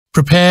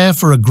Prepare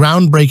for a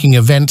groundbreaking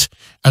event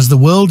as the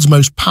world's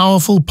most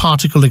powerful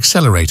particle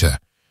accelerator,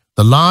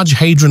 the Large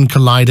Hadron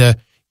Collider,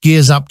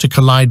 gears up to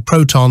collide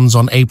protons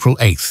on April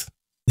 8th.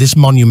 This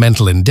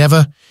monumental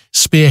endeavor,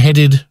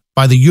 spearheaded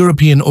by the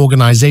European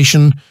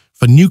Organization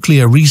for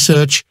Nuclear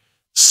Research,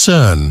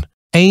 CERN,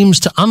 aims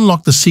to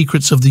unlock the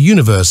secrets of the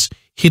universe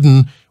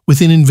hidden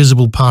within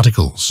invisible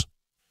particles.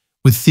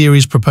 With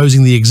theories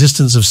proposing the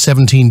existence of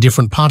 17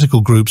 different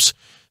particle groups,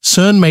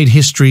 CERN made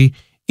history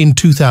in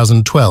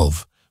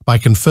 2012 by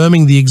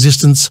confirming the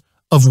existence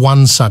of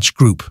one such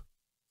group.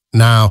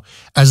 Now,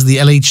 as the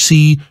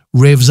LHC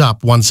revs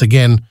up once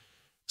again,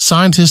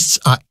 scientists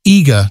are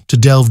eager to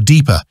delve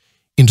deeper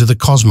into the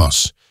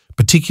cosmos,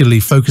 particularly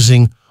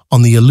focusing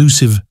on the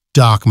elusive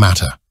dark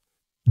matter.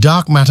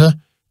 Dark matter,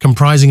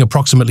 comprising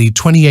approximately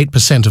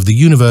 28% of the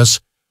universe,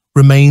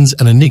 remains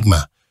an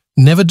enigma,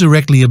 never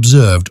directly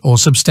observed or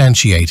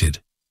substantiated.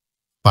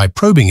 By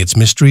probing its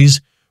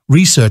mysteries,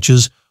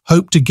 researchers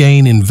hope to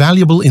gain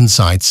invaluable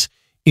insights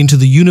into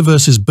the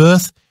universe's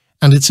birth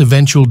and its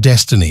eventual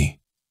destiny.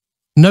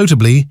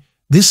 Notably,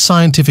 this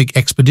scientific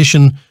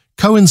expedition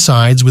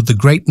coincides with the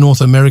Great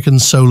North American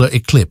solar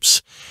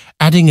eclipse,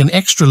 adding an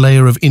extra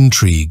layer of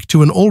intrigue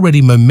to an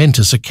already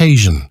momentous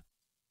occasion.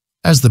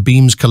 As the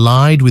beams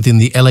collide within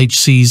the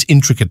LHC's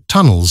intricate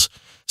tunnels,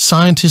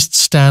 scientists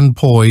stand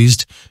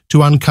poised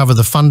to uncover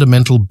the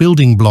fundamental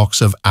building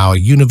blocks of our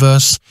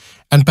universe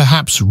and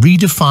perhaps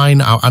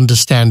redefine our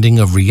understanding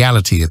of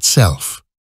reality itself.